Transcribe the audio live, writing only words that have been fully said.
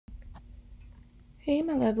Hey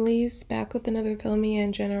my lovelies, back with another filmy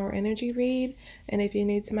and general energy read. And if you're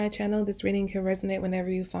new to my channel, this reading can resonate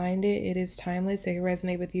whenever you find it. It is timeless. It can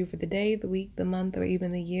resonate with you for the day, the week, the month, or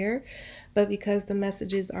even the year. But because the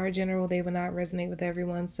messages are general, they will not resonate with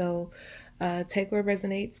everyone. So take what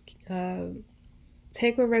resonates,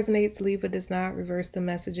 leave what does not, reverse the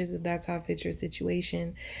messages if that's how it fits your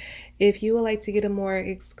situation. If you would like to get a more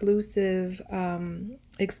exclusive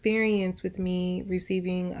experience with me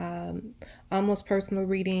receiving almost personal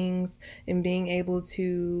readings and being able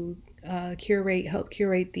to help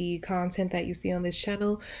curate the content that you see on this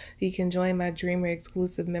channel, you can join my Dreamer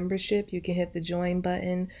exclusive membership. You can hit the join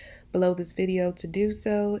button below this video to do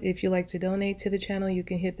so. If you like to donate to the channel, you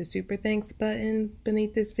can hit the super thanks button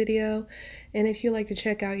beneath this video. And if you like to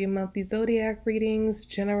check out your monthly Zodiac readings,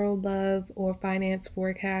 general love, or finance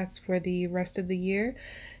forecasts for the rest of the year,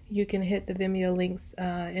 you can hit the Vimeo links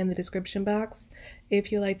in the description box.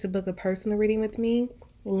 If you like to book a personal reading with me,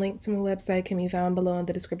 link to my website can be found below in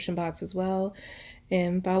the description box as well.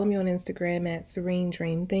 And follow me on Instagram at Serene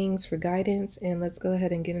Dream Things for guidance. And let's go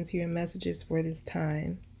ahead and get into your messages for this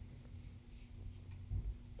time.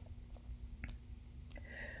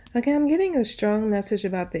 Okay, I'm getting a strong message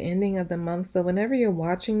about the ending of the month. So whenever you're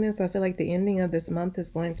watching this, I feel like the ending of this month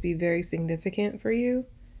is going to be very significant for you.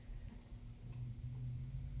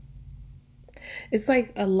 It's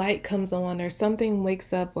like a light comes on or something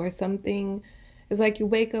wakes up or something. It's like you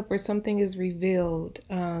wake up or something is revealed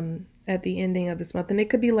at the ending of this month. And it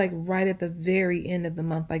could be like right at the very end of the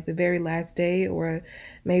month, like the very last day or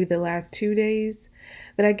maybe the last 2 days.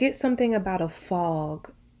 But I get something about a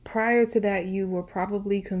fog. Prior to that, you were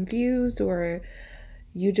probably confused or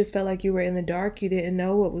you just felt like you were in the dark. You didn't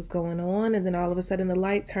know what was going on. And then all of a sudden the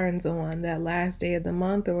light turns on that last day of the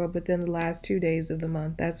month or within the last 2 days of the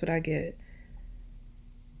month. That's what I get.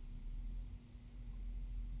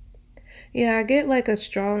 Yeah, I get like a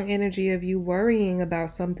strong energy of you worrying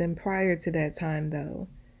about something prior to that time though.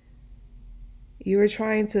 You were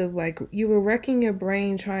trying to you were wrecking your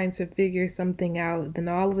brain trying to figure something out. Then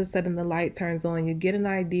all of a sudden the light turns on. You get an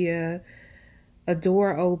idea, a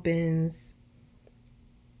door opens,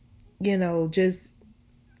 just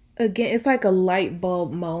again, it's like a light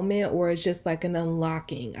bulb moment or it's just like an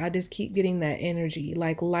unlocking. I just keep getting that energy.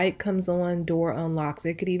 Like light comes on, door unlocks.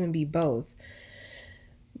 It could even be both.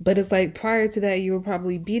 But it's like prior to that, you were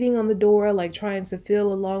probably beating on the door, like trying to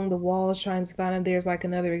feel along the walls, trying to find if there's like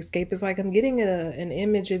another escape. It's like I'm getting an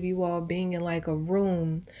image of you all being in like a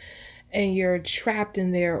room and you're trapped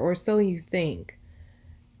in there, or so you think.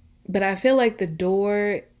 But I feel like the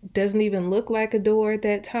door doesn't even look like a door at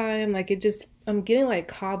that time. Like I'm getting like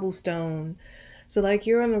cobblestone. So like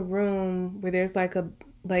you're in a room where there's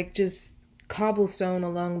like just cobblestone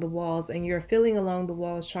along the walls and you're feeling along the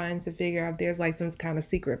walls trying to figure out if there's like some kind of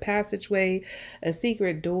secret passageway, a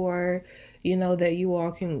secret door, that you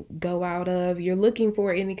all can go out of. You're looking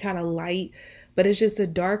for any kind of light, but it's just a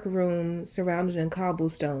dark room surrounded in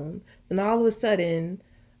cobblestone. Then all of a sudden,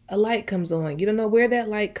 a light comes on. You don't know where that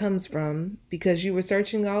light comes from because you were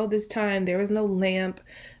searching all this time. There was no lamp.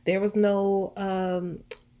 There was no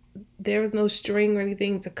string or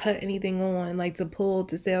anything to cut anything on, like to pull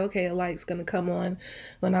to say, okay, a light's gonna come on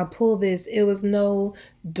when I pull this. It was no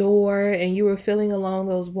door, and you were feeling along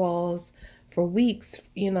those walls for weeks,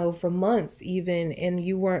 for months even, and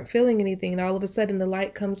you weren't feeling anything. And all of a sudden the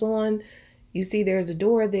light comes on. You see there's a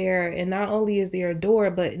door there, and not only is there a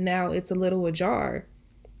door, but now it's a little ajar.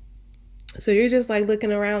 So you're just like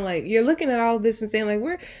looking around, like you're looking at all of this and saying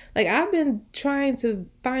I've been trying to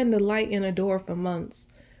find the light in a door for months.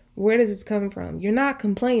 Where does this come from? You're not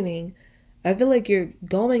complaining. I feel like you're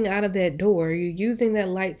going out of that door. You're using that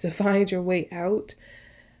light to find your way out.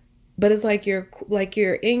 But it's like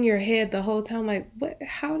you're in your head the whole time. Like,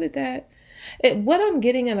 how did that? What I'm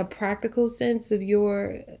getting in a practical sense of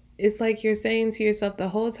it's like you're saying to yourself the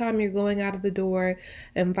whole time you're going out of the door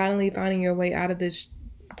and finally finding your way out of this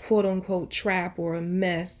quote unquote trap or a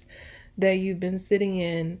mess that you've been sitting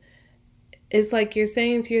in. It's like you're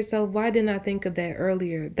saying to yourself, why didn't I think of that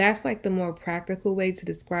earlier? That's like the more practical way to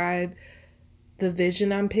describe the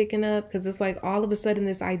vision I'm picking up, because it's like all of a sudden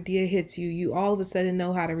this idea hits you. You all of a sudden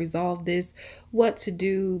know how to resolve this, what to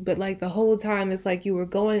do. But like the whole time it's like you were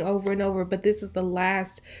going over and over, but this is the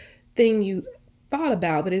last thing you thought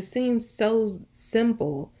about. But it seems so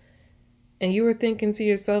simple. And you were thinking to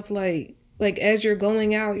yourself, like as you're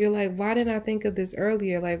going out, you're like, why didn't I think of this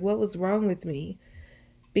earlier? Like, what was wrong with me?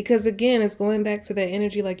 Because again, it's going back to that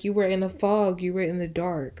energy, like you were in a fog, you were in the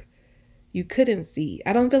dark. You couldn't see.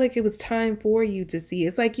 I don't feel like it was time for you to see.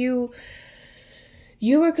 It's like you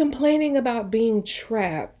were complaining about being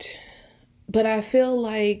trapped, but I feel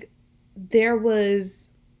like there was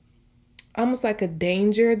almost like a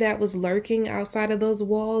danger that was lurking outside of those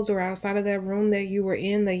walls or outside of that room that you were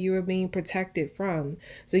in, that you were being protected from.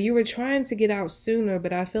 So you were trying to get out sooner,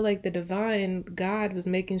 but I feel like the divine God was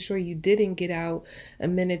making sure you didn't get out a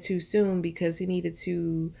minute too soon, because he needed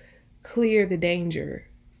to clear the danger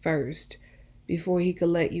first before he could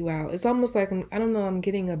let you out. It's almost like I don't know, I'm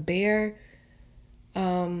getting a bear,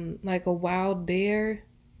 like a wild bear,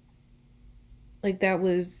 like that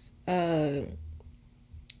was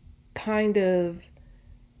kind of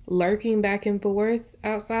lurking back and forth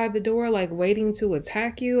outside the door, like waiting to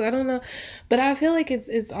attack you. I don't know, but I feel like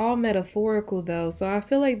it's all metaphorical though. So I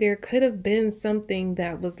feel like there could have been something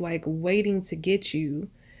that was like waiting to get you.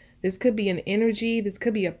 This could be an energy, this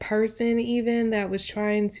could be a person even that was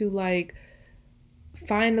trying to like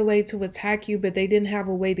find a way to attack you, but they didn't have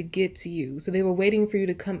a way to get to you. So they were waiting for you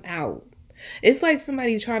to come out. It's like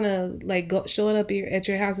somebody trying to like go showing up at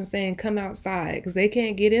your house and saying come outside, because they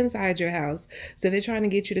can't get inside your house. So they're trying to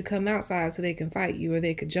get you to come outside so they can fight you or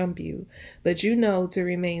they could jump you. But you know, to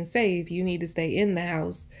remain safe, you need to stay in the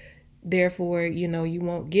house. Therefore, you know, you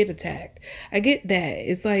won't get attacked. I get that.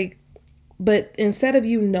 It's like, but instead of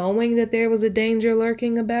you knowing that there was a danger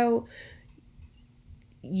lurking about,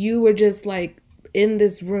 you were just like in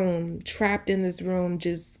this room, trapped in this room,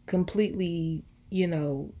 just completely, you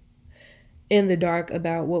know, in the dark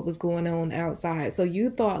about what was going on outside. So you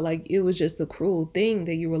thought like it was just a cruel thing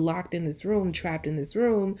that you were locked in this room, trapped in this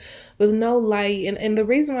room with no light. And the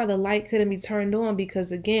reason why the light couldn't be turned on,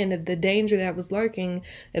 because again, the danger that was lurking,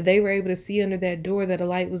 if they were able to see under that door that a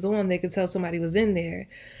light was on, they could tell somebody was in there.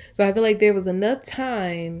 So I feel like there was enough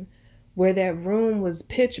time where that room was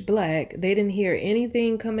pitch black. They didn't hear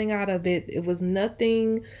anything coming out of it. It was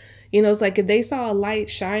nothing. You know, it's like if they saw a light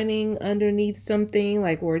shining underneath something,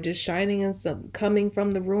 like, or just shining in some, coming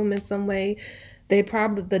from the room in some way,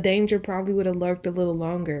 the danger probably would have lurked a little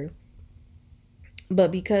longer.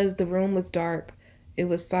 But because the room was dark, it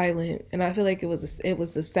was silent, and I feel like it was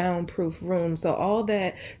a soundproof room. So all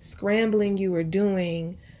that scrambling you were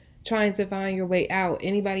doing, trying to find your way out,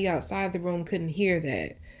 anybody outside the room couldn't hear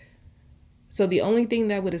that. So the only thing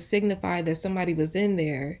that would have signified that somebody was in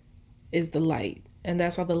there is the light. And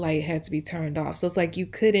that's why the light had to be turned off. So it's like you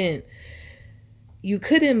couldn't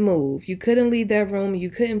move. You couldn't leave that room.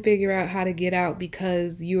 You couldn't figure out how to get out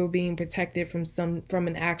because you were being protected from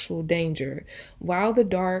an actual danger. While the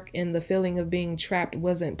dark and the feeling of being trapped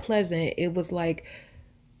wasn't pleasant, it was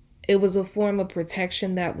a form of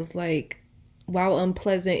protection that was like, while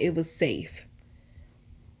unpleasant, it was safe.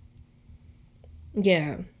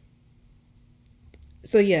 Yeah.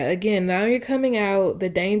 So yeah, again, now you're coming out, the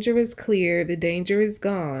danger is clear, the danger is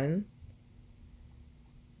gone.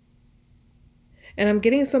 And I'm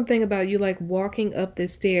getting something about you like walking up the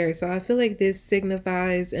stairs. So I feel like this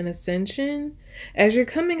signifies an ascension. As you're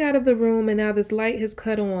coming out of the room and now this light has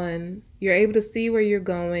cut on, you're able to see where you're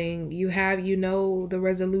going. You know the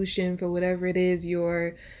resolution for whatever it is you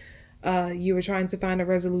were trying to find a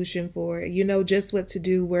resolution for. You know just what to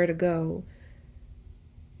do, where to go.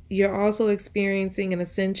 You're also experiencing an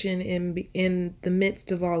ascension in the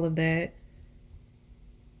midst of all of that.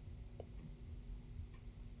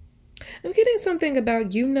 I'm getting something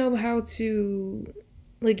about you know how to,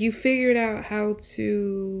 like you figured out how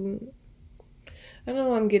to, I don't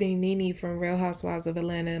know, I'm getting Nene from Real Housewives of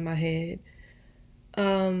Atlanta in my head.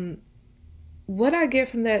 What I get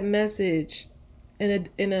from that message in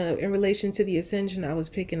relation to the ascension I was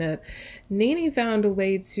picking up, Nene found a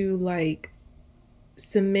way to like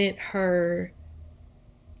cement her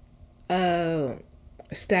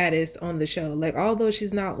status on the show. Like although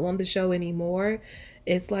she's not on the show anymore,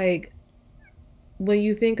 it's like when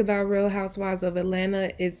you think about Real Housewives of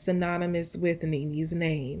Atlanta, it's synonymous with Nene's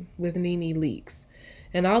name, with Nene Leakes.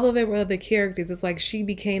 And although there were other characters, it's like she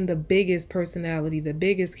became the biggest personality, the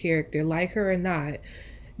biggest character, like her or not,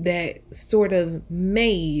 that sort of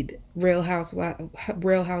made Real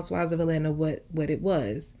Housewives of Atlanta what it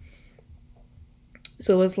was.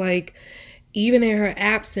 So it's like, even in her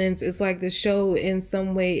absence, it's like the show in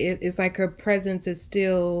some way, it's like her presence is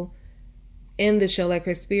still in the show, like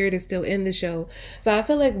her spirit is still in the show. So I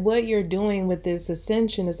feel like what you're doing with this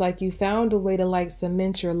ascension is like you found a way to like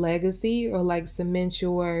cement your legacy or like cement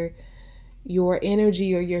your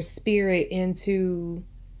energy or your spirit into,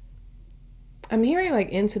 I'm hearing like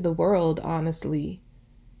into the world, honestly.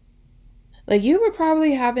 Like you were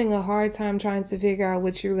probably having a hard time trying to figure out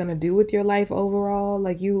what you were going to do with your life overall.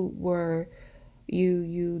 Like you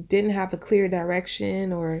didn't have a clear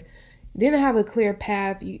direction or didn't have a clear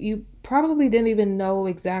path. You probably didn't even know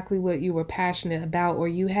exactly what you were passionate about, or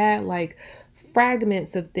you had like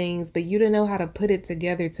fragments of things, but you don't know how to put it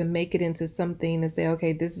together to make it into something to say,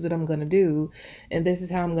 okay, this is what I'm gonna do, and this is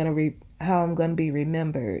how how I'm gonna be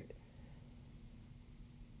remembered.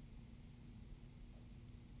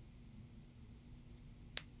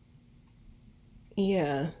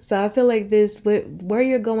 Yeah. So I feel like this, where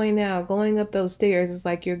you're going now, going up those stairs, is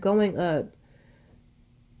like you're going up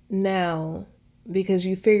now because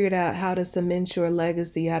you figured out how to cement your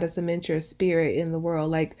legacy, how to cement your spirit in the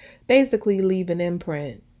world, like basically leave an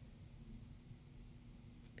imprint.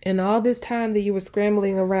 And all this time that you were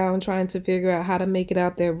scrambling around trying to figure out how to make it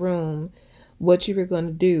out that room, what you were going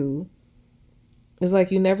to do, it's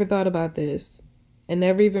like you never thought about this and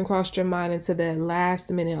never even crossed your mind until that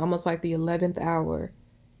last minute, almost like the 11th hour.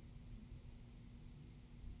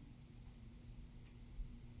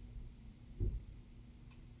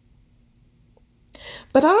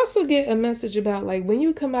 But I also get a message about like when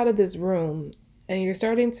you come out of this room and you're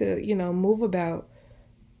starting to, move about,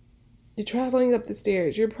 you're traveling up the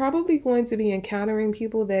stairs, you're probably going to be encountering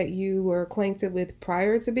people that you were acquainted with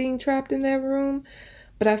prior to being trapped in that room.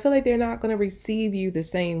 But I feel like they're not going to receive you the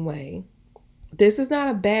same way. This is not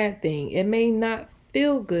a bad thing. It may not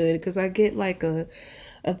feel good because I get like a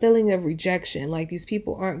feeling of rejection. Like these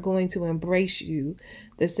people aren't going to embrace you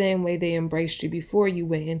the same way they embraced you before you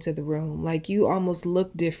went into the room. Like you almost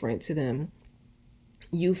look different to them.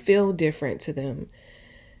 You feel different to them.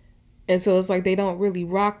 And so it's like they don't really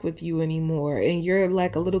rock with you anymore. And you're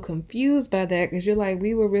like a little confused by that because you're like,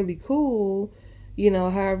 we were really cool,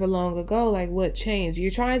 however long ago. Like what changed?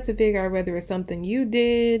 You're trying to figure out whether it's something you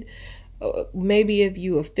did, maybe if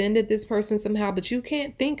you offended this person somehow, but you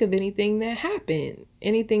can't think of anything that happened,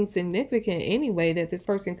 anything significant anyway that this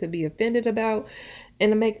person could be offended about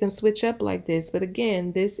and to make them switch up like this. But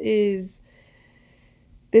again, this is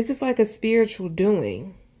like a spiritual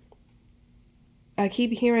doing. I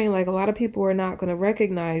keep hearing like a lot of people are not going to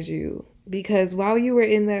recognize you because while you were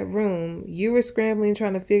in that room, you were scrambling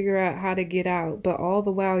trying to figure out how to get out, but all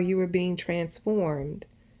the while you were being transformed.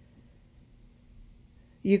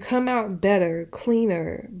 You come out better,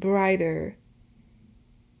 cleaner, brighter.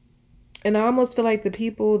 And I almost feel like the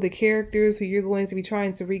people, the characters who you're going to be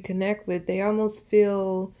trying to reconnect with, they almost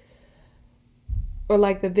feel, or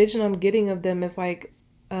like the vision I'm getting of them is like,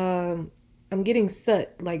 I'm getting soot,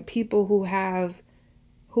 like people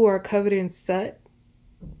who are covered in soot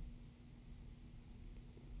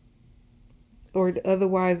or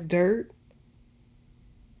otherwise dirt.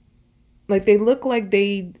 Like they look like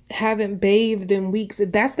they haven't bathed in weeks.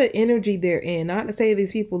 That's the energy they're in. Not to say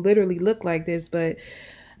these people literally look like this, but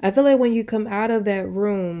I feel like when you come out of that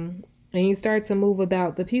room and you start to move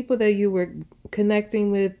about, the people that you were connecting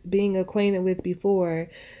with, being acquainted with before,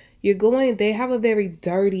 they have a very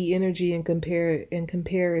dirty energy in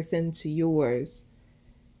comparison to yours.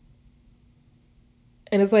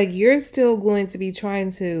 And it's like you're still going to be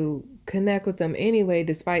trying to connect with them anyway,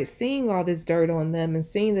 despite seeing all this dirt on them and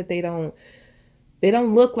seeing that they don't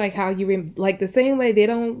look like how like the same way they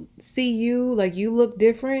don't see you, like you look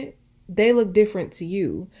different, they look different to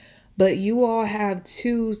you. But you all have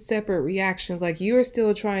two separate reactions. Like you are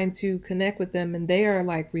still trying to connect with them and they are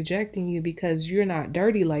like rejecting you because you're not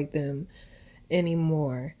dirty like them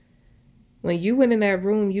anymore. When you went in that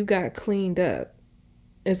room, you got cleaned up.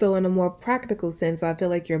 And so in a more practical sense, I feel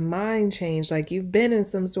like your mind changed. Like you've been in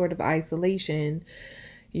some sort of isolation.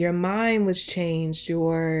 Your mind was changed.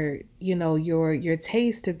 Your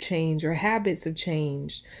taste have changed. Your habits have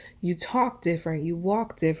changed. You talk different. You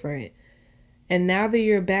walk different. And now that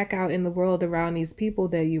you're back out in the world around these people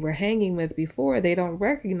that you were hanging with before, they don't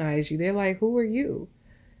recognize you. They're like, who are you?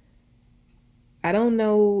 I don't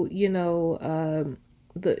know, you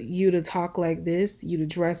to talk like this, you to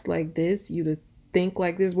dress like this, you to think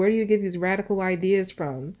like this. Where do you get these radical ideas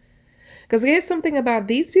from? Because there's something about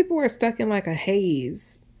these people are stuck in like a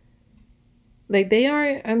haze. Like they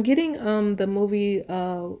are. I'm getting the movie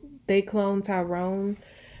They Clone Tyrone,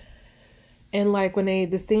 and like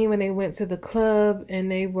the scene when they went to the club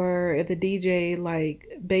and they were at the DJ like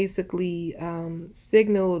basically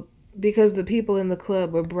signaled, because the people in the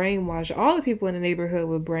club were brainwashed. All the people in the neighborhood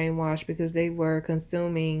were brainwashed because they were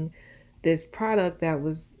consuming this product that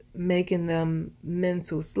was making them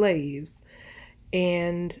mental slaves.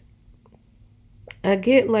 And I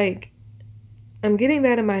get like, I'm getting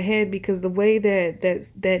that in my head because the way that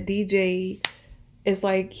DJ is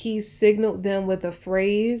like, he signaled them with a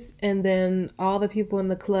phrase and then all the people in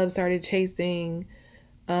the club started chasing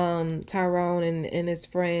Tyrone and his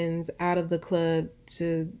friends out of the club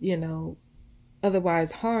to,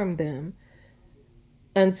 otherwise harm them.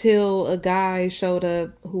 until a guy showed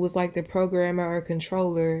up who was like the programmer or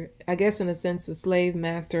controller, I guess in a sense a slave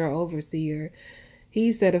master or overseer.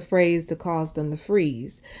 He said a phrase to cause them to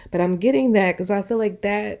freeze. But I'm getting that because I feel like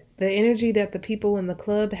that the energy that the people in the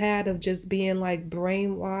club had of just being like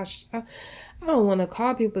brainwashed. I don't want to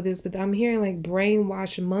call people this, but I'm hearing like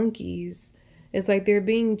brainwashed monkeys. It's like they're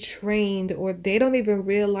being trained, or they don't even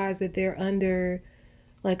realize that they're under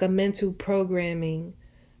like a mental programming.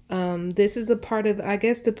 This is a part of, I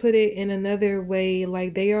guess, to put it in another way,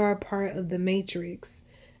 like they are a part of the matrix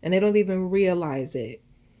and they don't even realize it.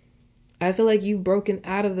 I feel like you've broken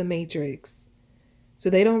out of the matrix.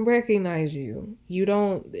 So they don't recognize you. You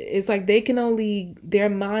don't, it's like they can only, their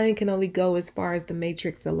mind can only go as far as the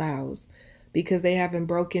matrix allows because they haven't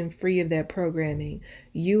broken free of that programming.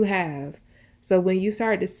 You have. So when you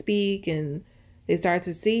start to speak and they start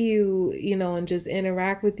to see you, you know, and just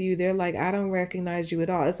interact with you, they're like, I don't recognize you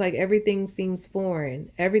at all. It's like everything seems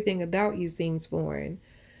foreign. Everything about you seems foreign.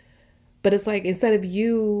 But it's like instead of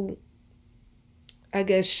you, I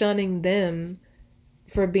guess, shunning them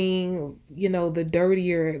for being, you know, the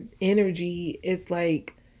dirtier energy, it's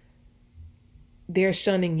like they're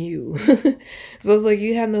shunning you. So it's like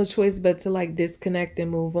you have no choice but to like disconnect and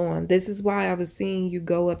move on. This is why I was seeing you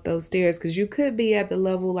go up those stairs, because you could be at the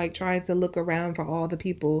level like trying to look around for all the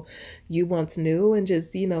people you once knew and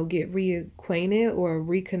just, you know, get reacquainted or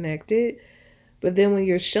reconnected. But then when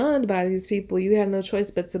you're shunned by these people, you have no choice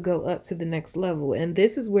but to go up to the next level. And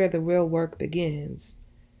this is where the real work begins.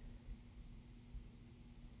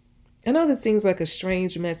 I know this seems like a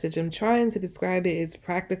strange message. I'm trying to describe it as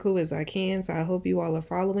practical as I can, so I hope you all are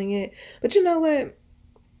following it. But you know what?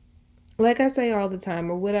 Like I say all the time,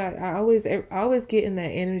 or what I always get in that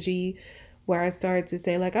energy where I start to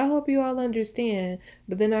say, like, I hope you all understand.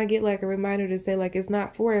 But then I get like a reminder to say, like, it's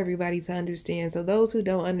not for everybody to understand. So those who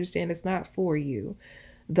don't understand, it's not for you.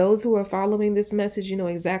 Those who are following this message, you know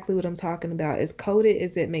exactly what I'm talking about. As coded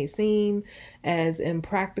as it may seem, as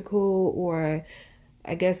impractical, or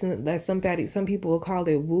I guess that some people will call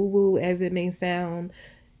it woo-woo as it may sound,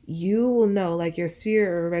 you will know, like your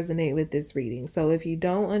spirit will resonate with this reading. So if you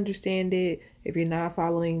don't understand it, if you're not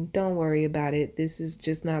following, don't worry about it. This is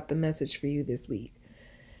just not the message for you this week.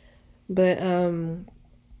 But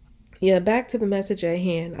yeah, back to the message at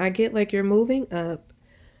hand. I get like you're moving up.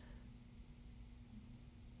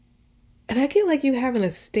 And I get like you have an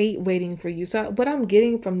estate waiting for you. So what I'm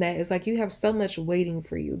getting from that is like you have so much waiting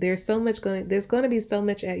for you. There's going to be so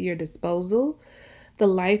much at your disposal. The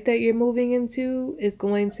life that you're moving into is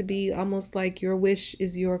going to be almost like your wish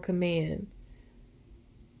is your command.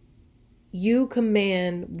 You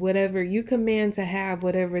command to have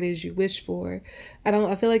whatever it is you wish for.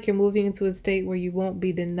 I feel like you're moving into a state where you won't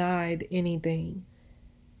be denied anything.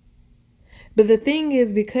 But the thing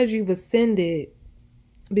is, because you've ascended,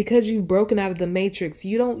 because you've broken out of the matrix,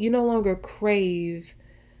 you no longer crave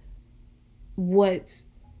what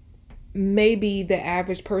maybe the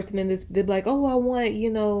average person in this, they're like, oh, I want, you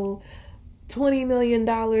know, $20 million.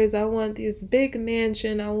 I want this big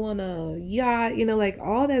mansion. I want a yacht, you know, like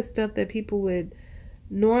all that stuff that people would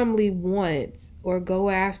normally want or go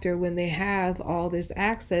after when they have all this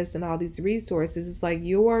access and all these resources. It's like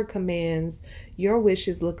your commands, your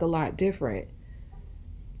wishes look a lot different.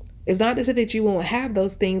 It's not to say that you won't have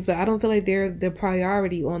those things, but I don't feel like they're the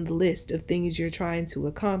priority on the list of things you're trying to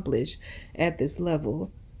accomplish at this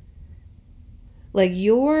level. Like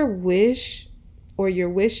your wish or your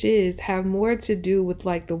wishes have more to do with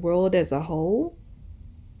like the world as a whole.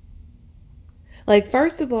 Like,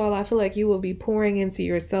 first of all, I feel like you will be pouring into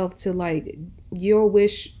yourself to like your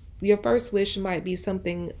first wish might be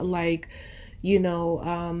something like, you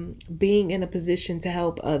know, being in a position to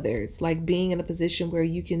help others, like being in a position where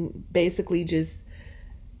you can basically just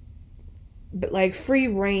like free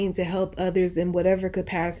reign to help others in whatever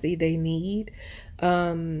capacity they need.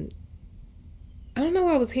 I don't know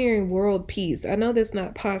why I was hearing world peace. I know that's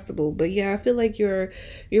not possible, but yeah, I feel like your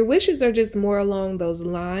wishes are just more along those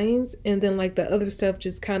lines, and then like the other stuff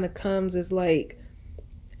just kind of comes as like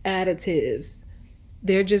additives.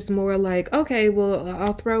 They're just more like, okay, well,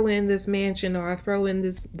 I'll throw in this mansion, or I throw in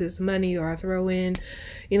this money, or I throw in,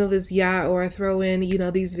 you know, this yacht, or I throw in, you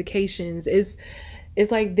know, these vacations. It's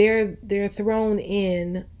like they're thrown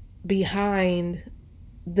in behind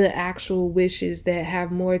the actual wishes that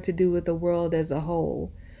have more to do with the world as a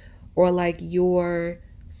whole, or like your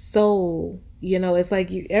soul. You know, it's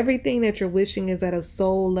like everything that you're wishing is at a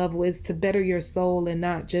soul level. It's to better your soul and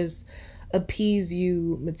not just appease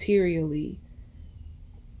you materially.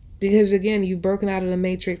 Because again, you've broken out of the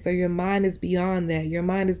matrix, so your mind is beyond that. Your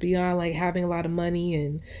mind is beyond like having a lot of money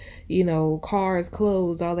and, cars,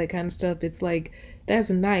 clothes, all that kind of stuff. It's like,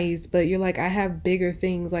 that's nice, but you're like, I have bigger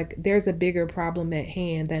things. Like, there's a bigger problem at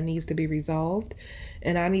hand that needs to be resolved.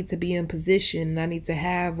 And I need to be in position and I need to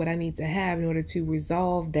have what I need to have in order to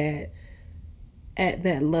resolve that at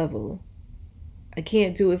that level. I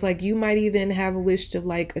can't do it's like you might even have a wish to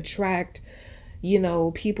like attract,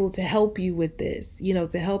 people to help you with this,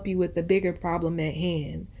 to help you with the bigger problem at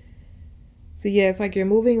hand. So yeah, it's like you're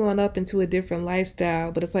moving on up into a different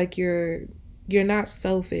lifestyle, but it's like you're not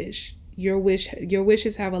selfish. Your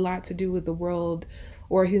wishes have a lot to do with the world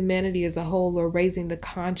or humanity as a whole, or raising the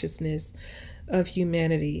consciousness of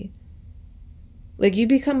humanity. Like you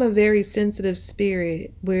become a very sensitive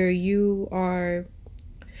spirit where you are,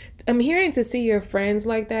 I'm hearing to see your friends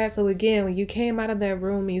like that. So again, when you came out of that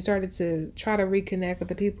room and you started to try to reconnect with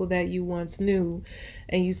the people that you once knew,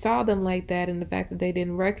 and you saw them like that, and the fact that they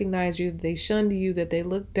didn't recognize you, that they shunned you, that they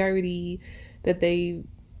looked dirty, that they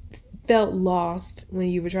felt lost when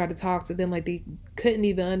you were trying to talk to them, like they couldn't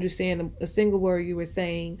even understand a single word you were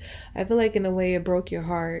saying. I feel like in a way it broke your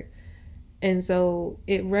heart. And so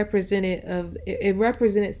it represented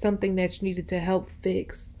something that you needed to help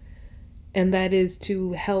fix, and that is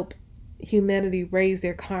to help humanity raise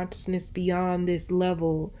their consciousness beyond this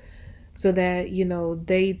level so that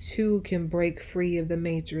they too can break free of the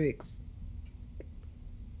matrix.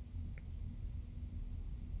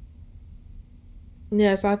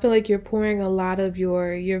 Yeah, so I feel like you're pouring a lot of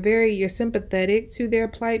you're sympathetic to their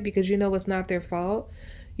plight because it's not their fault.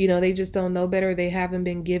 They just don't know better. They haven't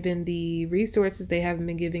been given the resources, they haven't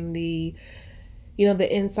been given the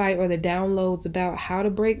insight or the downloads about how to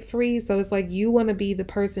break free. So it's like you want to be the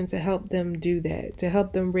person to help them do that, to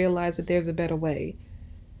help them realize that there's a better way.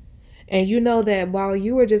 And you know that while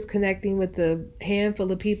you were just connecting with the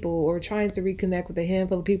handful of people or trying to reconnect with a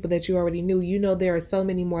handful of people that you already knew, there are so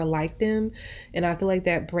many more like them. And I feel like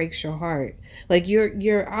that breaks your heart. Like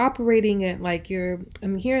you're operating at like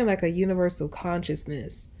I'm hearing like a universal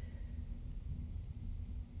consciousness.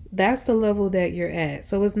 That's the level that you're at.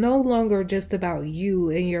 So it's no longer just about you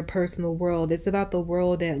and your personal world. It's about the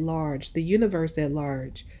world at large, the universe at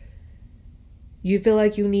large. You feel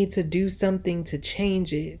like you need to do something to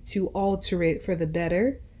change it, to alter it for the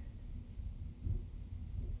better.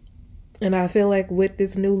 And I feel like with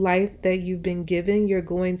this new life that you've been given, you're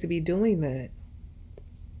going to be doing that.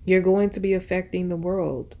 You're going to be affecting the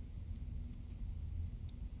world.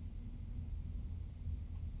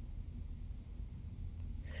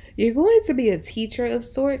 You're going to be a teacher of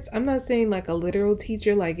sorts. I'm not saying like a literal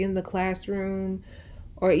teacher, like in the classroom,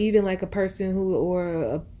 or even like a person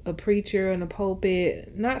or a preacher in a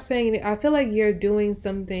pulpit. Not saying, I feel like you're doing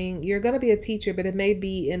something, you're going to be a teacher, but it may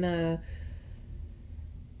be in a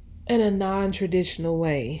non-traditional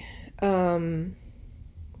way. I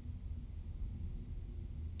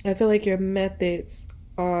feel like your methods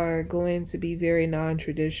are going to be very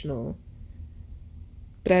non-traditional.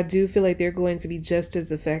 But I do feel like they're going to be just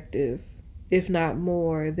as effective, if not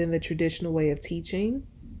more, than the traditional way of teaching.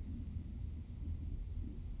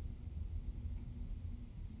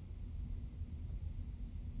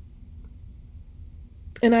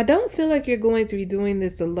 And I don't feel like you're going to be doing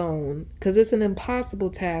this alone, because it's an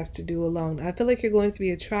impossible task to do alone. I feel like you're going to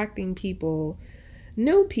be attracting people,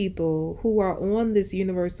 new people who are on this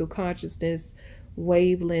universal consciousness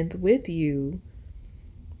wavelength with you.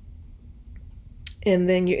 And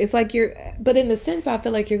then but in a sense, I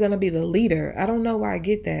feel like you're going to be the leader. I don't know why I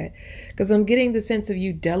get that, because I'm getting the sense of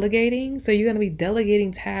you delegating. So you're going to be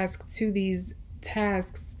delegating tasks to these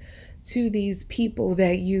people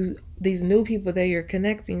these new people that you're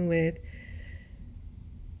connecting with.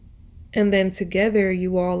 And then together,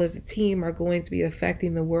 you all as a team are going to be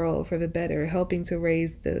affecting the world for the better, helping to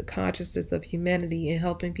raise the consciousness of humanity and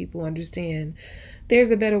helping people understand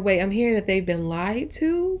there's a better way. I'm hearing that they've been lied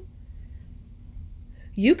to.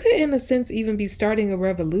 You could, in a sense, even be starting a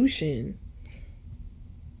revolution.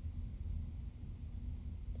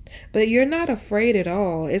 But you're not afraid at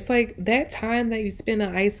all. It's like that time that you spent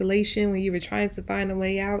in isolation when you were trying to find a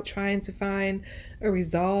way out, trying to find a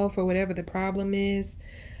resolve for whatever the problem is.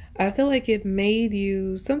 I feel like it made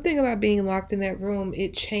you, something about being locked in that room,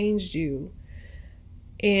 it changed you.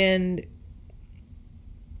 And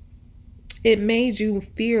it made you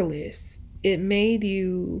fearless. It made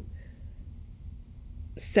you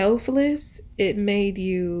selfless. It made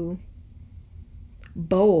you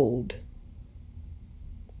bold.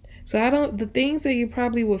 So the things that you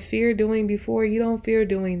probably would fear doing before, you don't fear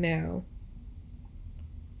doing now.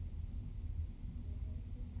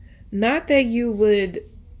 Not that you would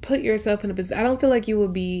put yourself in a position. I don't feel like you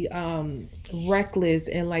would be reckless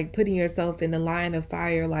and like putting yourself in the line of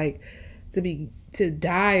fire, like to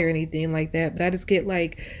die or anything like that. But I just get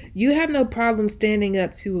like you have no problem standing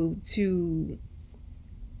up to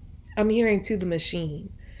I'm hearing to the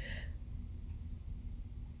machine,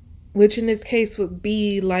 which in this case would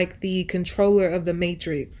be like the controller of the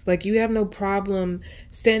matrix. Like you have no problem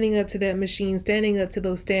standing up to that machine, standing up to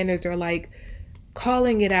those standards, or like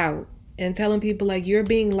calling it out and telling people like you're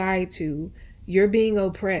being lied to, you're being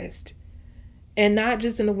oppressed. And not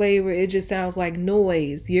just in a way where it just sounds like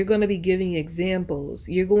noise. You're going to be giving examples.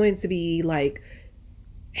 You're going to be like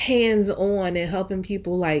hands on and helping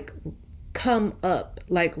people like come up,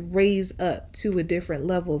 like raise up to a different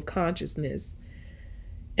level of consciousness.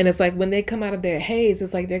 And it's like when they come out of their haze,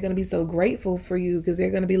 it's like they're going to be so grateful for you because they're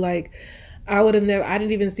going to be like, I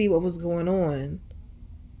didn't even see what was going on.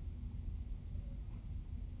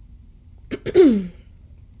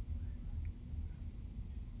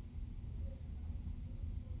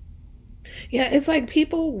 Yeah, it's like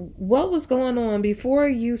people, what was going on before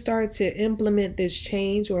you start to implement this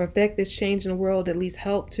change or affect this change in the world, at least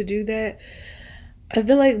help to do that. I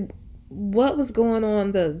feel like what was going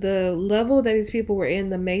on, the level that these people were in,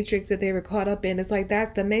 the matrix that they were caught up in, it's like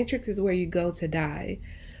that's the matrix is where you go to die.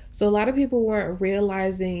 So a lot of people weren't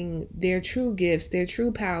realizing their true gifts, their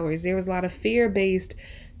true powers. There was a lot of fear-based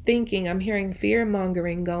thinking. I'm hearing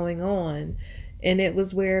fear-mongering going on. And it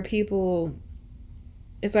was where people,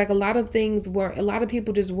 it's like a lot of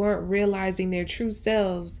people just weren't realizing their true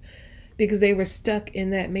selves because they were stuck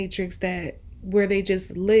in that matrix where they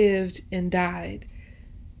just lived and died.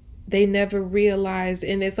 They never realized,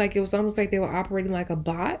 and it's like it was almost like they were operating like a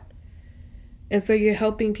bot. And so you're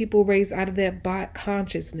helping people raise out of that bot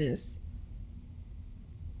consciousness.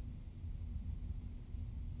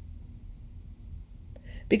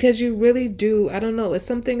 Because you really do, I don't know, it's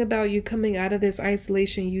something about you coming out of this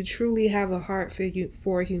isolation. You truly have a heart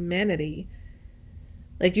for humanity.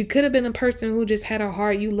 Like you could have been a person who just had a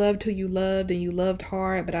heart. You loved who you loved and you loved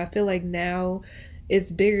hard. But I feel like now it's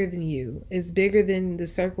bigger than you. It's bigger than the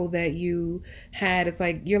circle that you had. It's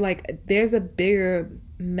like, you're like, there's a bigger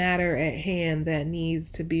matter at hand that needs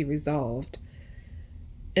to be resolved.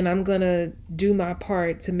 And I'm going to do my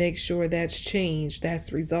part to make sure that's changed,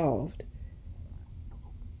 that's resolved.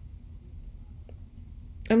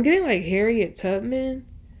 I'm getting like Harriet Tubman.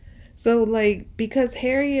 So like, because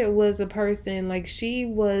Harriet was a person, like she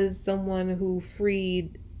was someone who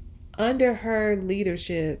freed, under her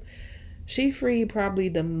leadership, she freed probably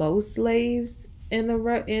the most slaves in her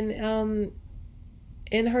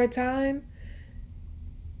time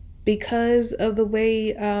because of the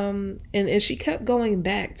way and she kept going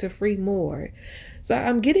back to free more. So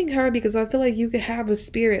I'm getting her because I feel like you could have a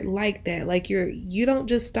spirit like that. Like you don't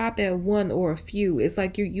just stop at one or a few. It's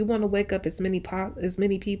like you want to wake up as many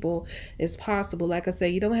people as possible. Like I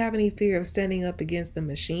said, you don't have any fear of standing up against the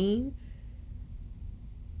machine.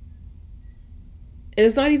 And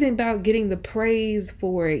it's not even about getting the praise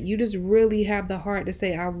for it. You just really have the heart to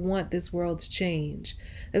say, I want this world to change.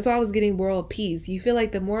 That's why I was getting world peace. You feel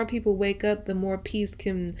like the more people wake up, the more peace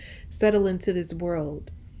can settle into this world.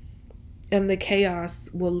 And the chaos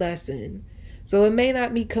will lessen. So it may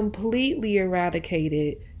not be completely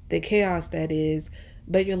eradicated, the chaos that is,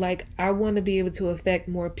 but you're like, I want to be able to affect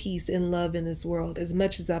more peace and love in this world as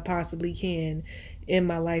much as I possibly can in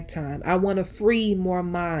my lifetime. I want to free more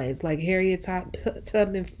minds, like Harriet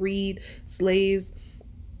Tubman freed slaves.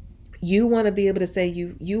 You want to be able to say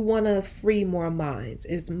you want to free more minds,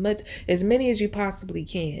 as many as you possibly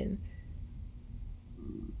can.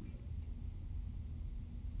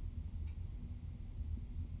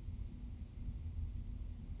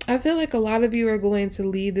 I feel like a lot of you are going to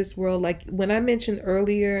leave this world. Like when I mentioned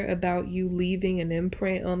earlier about you leaving an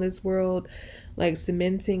imprint on this world, like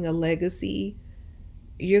cementing a legacy,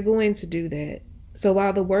 you're going to do that. So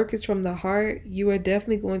while the work is from the heart, you are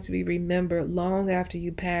definitely going to be remembered long after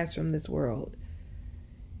you pass from this world.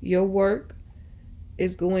 Your work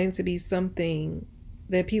is going to be something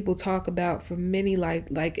that people talk about for many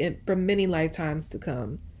lifetimes to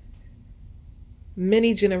come.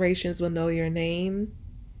 Many generations will know your name.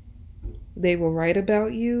 They will write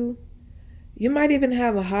about you. You might even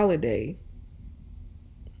have a holiday,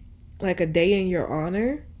 like a day in your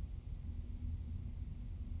honor.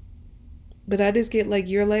 But I just get like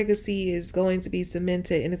your legacy is going to be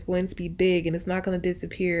cemented and it's going to be big and it's not going to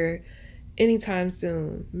disappear anytime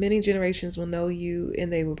soon. Many generations will know you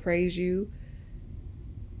and they will praise you.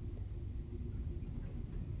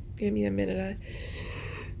 Give me a minute.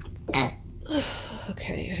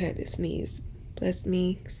 Okay, I had to sneeze. Bless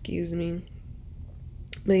me, excuse me.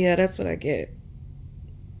 But yeah, that's what I get.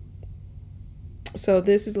 So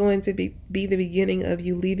this is going to be the beginning of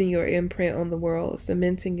you leaving your imprint on the world,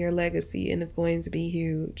 cementing your legacy, and it's going to be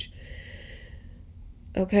huge.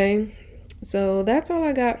 Okay? So that's all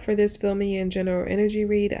I got for this filming and general energy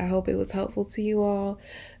read. I hope it was helpful to you all.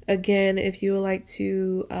 Again, if you would like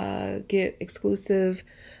to get exclusive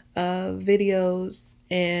videos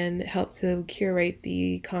and help to curate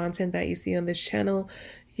the content that you see on this channel,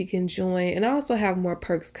 you can join. And I also have more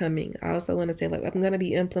perks coming. I also want to say, like, I'm going to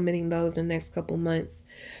be implementing those in the next couple months.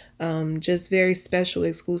 Just very special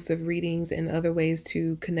exclusive readings and other ways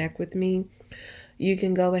to connect with me. You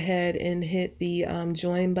can go ahead and hit the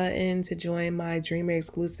join button to join my Dreamer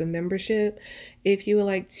exclusive membership. If you would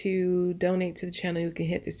like to donate to the channel, you can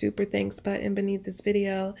hit the super thanks button beneath this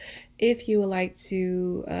video. If you would like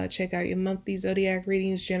to check out your monthly Zodiac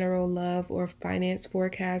readings, general love, or finance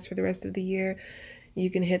forecast for the rest of the year, you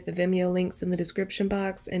can hit the Vimeo links in the description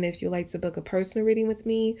box. And if you'd like to book a personal reading with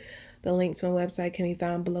me, the link to my website can be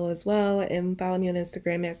found below as well. And follow me on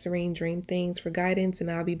Instagram at Serene Dream Things for guidance. And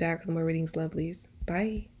I'll be back with more readings, lovelies.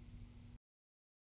 Bye.